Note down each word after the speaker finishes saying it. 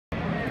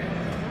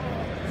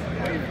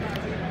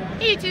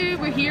Hey YouTube,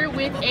 we're here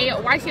with a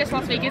YCS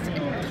Las Vegas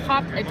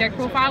top deck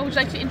profile. Would you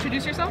like to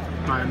introduce yourself?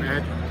 Hi, I'm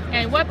Ed.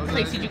 And what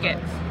place did you get?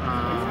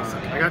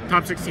 I got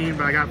top 16,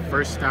 but I got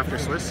first after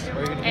Swiss.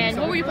 And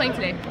what were you playing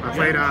today? I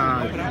played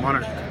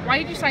Monarch. Why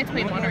did you decide to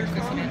play Monarch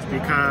this evening?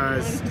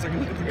 Because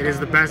it is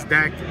the best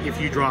deck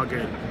if you draw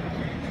good.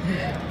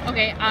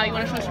 Okay, you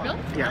want to show us your build?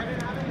 Yeah.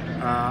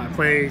 I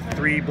play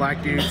 3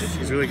 black dudes.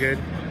 He's really good.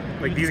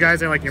 Like, these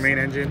guys are like your main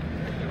engine.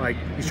 Like,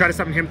 you try to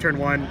summon him turn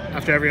 1.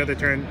 After every other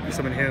turn, you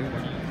summon him.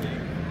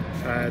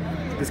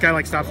 This guy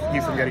like stops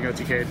you from getting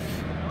OTK'd.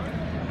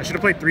 I should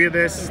have played 3 of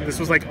this. This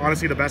was like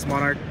honestly the best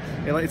Monarch.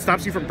 It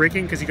stops you from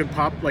breaking because you can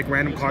pop like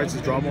random cards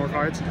to draw more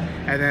cards.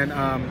 And then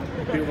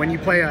when you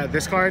play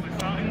this card,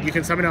 you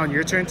can summon it on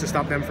your turn to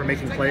stop them from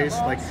making plays.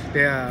 Like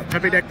the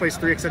Pepe deck plays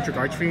 3 Eccentric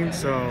Archfiends,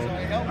 so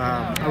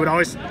I would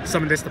always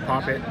summon this to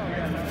pop it.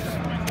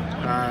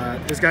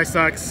 This guy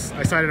sucks.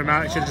 I sided him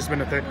out. It should have just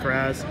been a 3rd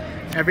Karaz.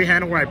 Every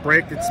handle where I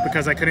break, it's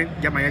because I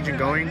couldn't get my engine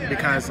going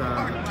because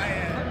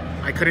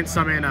I couldn't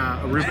summon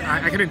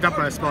I couldn't dump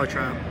a Spell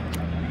Trap.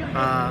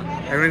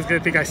 Everyone's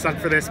gonna think I suck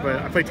for this, but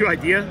I play 2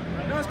 Idea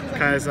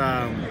because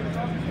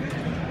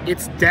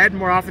it's dead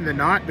more often than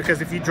not,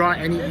 because if you draw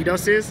any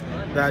Eidoses,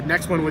 the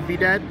next one would be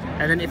dead.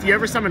 And then if you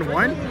ever summon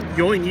 1,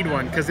 you only need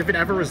 1, because if it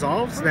ever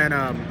resolves, then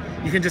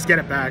you can just get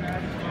it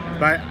back.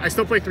 But I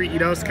still play 3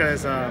 Eidos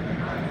because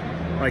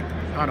like,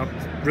 I don't know,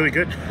 it's really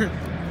good.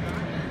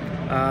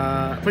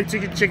 I play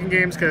chicken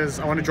games because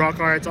I want to draw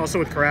cards. Also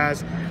with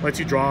Karaz, lets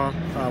you draw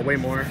way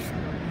more.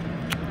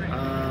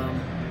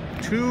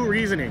 2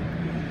 Reasoning.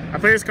 I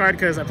play this card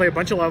because I play a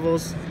bunch of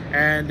levels,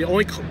 and the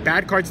only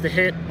bad cards to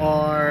hit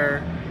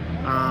are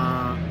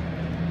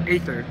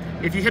Aether.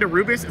 If you hit a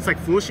Rubus, it's like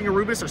foolishing a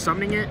Rubus or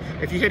summoning it.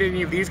 If you hit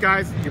any of these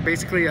guys, you're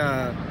basically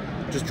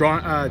just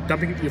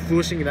dumping, you're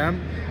foolishing them.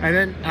 And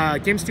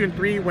then games 2 and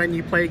 3, when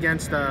you play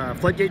against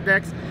Floodgate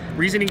decks,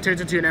 Reasoning turns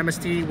into an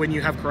MST when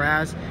you have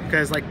Karaz,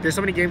 because like there's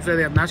so many games where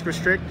they have Mask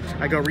Restrict.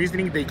 I go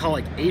Reasoning, they call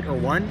like 8 or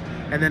 1,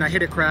 and then I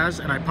hit a Karaz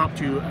and I pop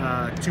to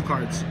 2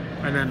 cards,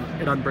 and then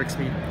it unbricks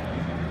me.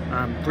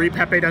 3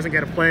 Pepe doesn't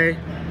get a play.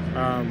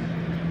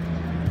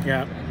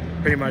 Yeah,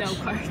 pretty much. No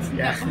cards.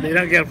 Yeah, they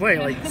don't get a play,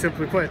 like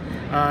simply put.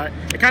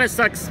 It kind of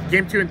sucks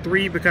game 2 and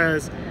 3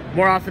 because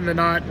more often than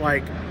not,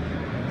 like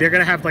they're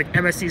gonna have like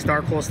MSCs,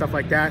 Dark Hole, stuff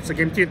like that. So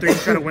game 2 and 3, you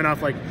try to win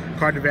off like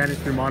card advantage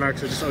through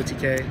Monarchs or just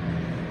OTK.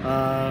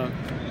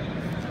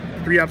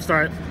 3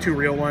 Upstart, 2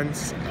 real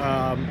ones,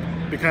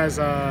 because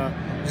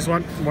just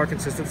want more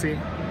consistency.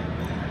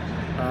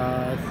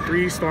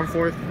 3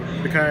 Stormforth,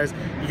 because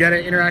you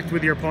gotta interact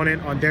with your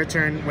opponent on their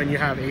turn when you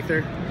have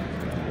Aether,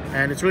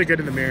 and it's really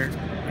good in the mirror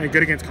and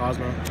good against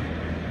Cosmo.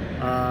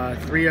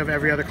 3 of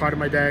every other card in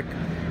my deck.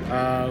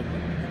 Yeah,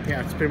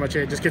 that's pretty much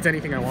it. Just gets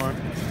anything I want.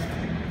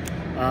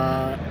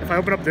 If I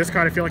open up this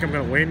card, I feel like I'm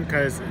gonna win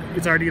because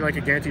it's already like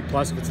a guaranteed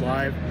plus if it's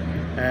live,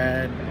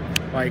 and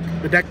like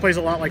the deck plays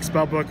a lot like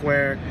Spellbook,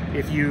 where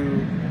if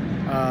you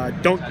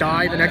don't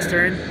die the next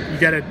turn, you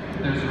get it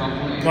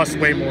plus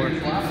way more.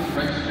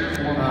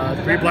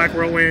 3 Black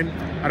Whirlwind.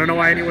 I don't know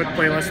why anyone would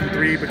play less than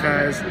 3,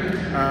 because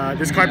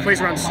this card plays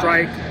around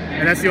Strike,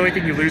 and that's the only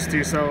thing you lose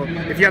to. So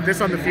if you have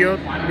this on the field,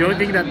 the only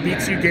thing that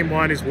beats you game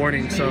 1 is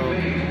Warning. So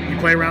you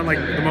play around like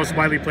the most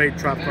widely played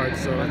trap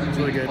cards, so it's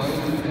really good.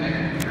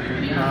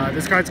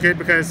 This card's good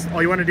because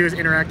all you want to do is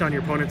interact on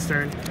your opponent's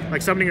turn.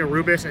 Like summoning a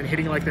Rubus and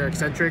hitting like their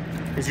Eccentric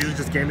is usually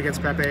just game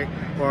against Pepe,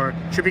 or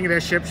tripping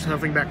their ship,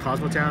 shuffling back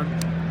Cosmotown.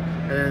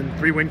 And then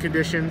 3 win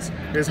conditions.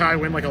 This is how I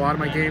win like a lot of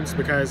my games,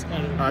 because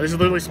this is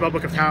literally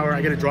Spellbook of Tower.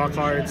 I get to draw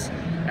cards,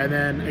 and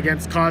then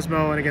against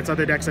Cosmo and against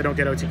other decks I don't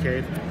get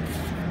OTK'd.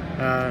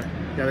 Yeah,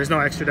 there's no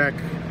extra deck,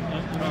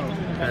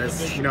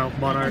 as you know,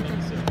 Monarch.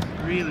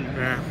 Really?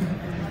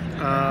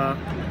 Yeah.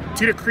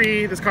 2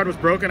 Decree, this card was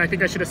broken. I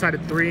think I should have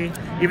sided 3,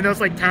 even though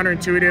it's like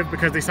counterintuitive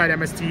because they side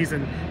MSTs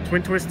and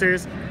Twin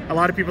Twisters. A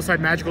lot of people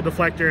side Magical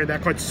Deflector, and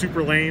that card's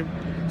super lame.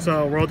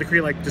 So World Decree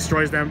like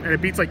destroys them, and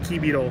it beats like Key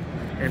Beetle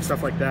and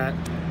stuff like that.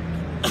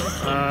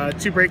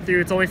 2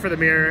 Breakthrough, it's only for the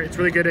mirror. It's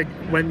really good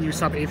when you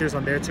sub Aethers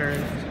on their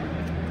turn.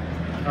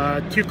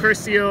 2 Curse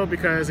Seal,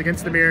 because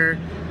against the mirror,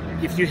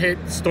 if you hit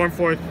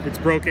Stormforth, it's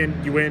broken,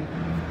 you win.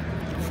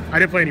 I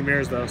didn't play any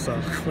mirrors though, so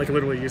like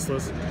literally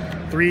useless.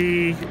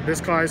 3, this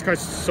card's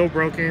so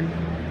broken,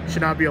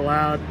 should not be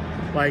allowed.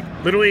 Like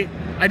literally,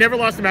 I never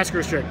lost the Mask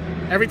Restrict.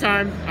 Every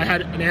time I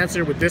had an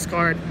answer with this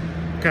card,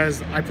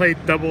 because I played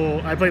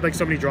like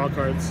so many draw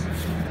cards.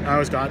 I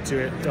always got to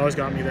it. It always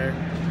got me there.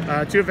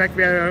 2 of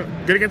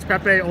Vecvia, good against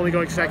Pepe, only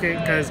going 2nd,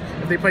 because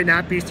if they play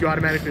Nat Beast, you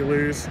automatically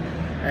lose.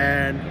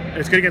 And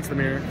it's good against the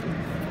mirror.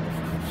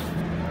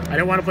 I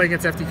didn't want to play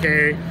against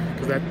FTK,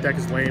 because that deck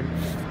is lame.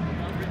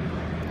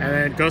 And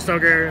then Ghost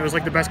Ogre, it was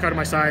like the best card on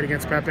my side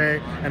against Pepe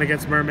and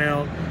against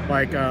Mermail.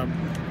 Like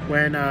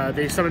when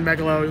they summon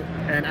Megalo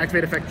and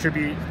activate effect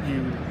tribute,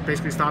 you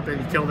basically stop it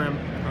and you kill them.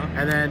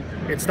 And then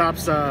it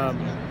stops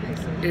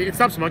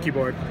Monkey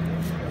Board.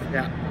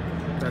 Yeah,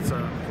 that's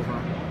cool.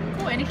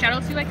 Cool. Any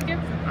shoutouts you'd like to give?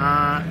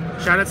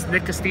 Shoutouts to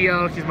Nick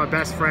Castillo. He's my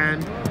best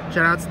friend.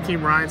 Shoutouts to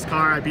Team Ryan's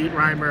car. I beat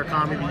Ryan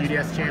Murakami, the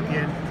UDS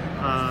champion,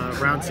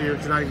 round 2.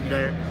 He's not even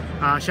there.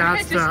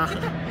 Shoutouts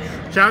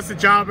to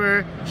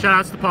Jobber.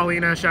 Shoutouts to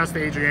Paulina. Shoutouts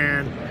to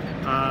Adrienne.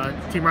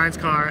 Team Ryan's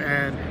car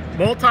and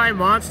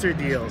MultiMonster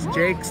deals.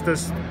 Jake's the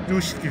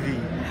Stushkvi.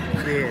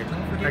 Yeah,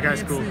 that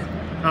guy's cool.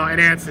 Oh, and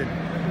Anson.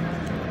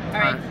 All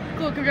right,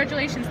 cool.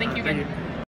 Congratulations. Thank you again. Thank you.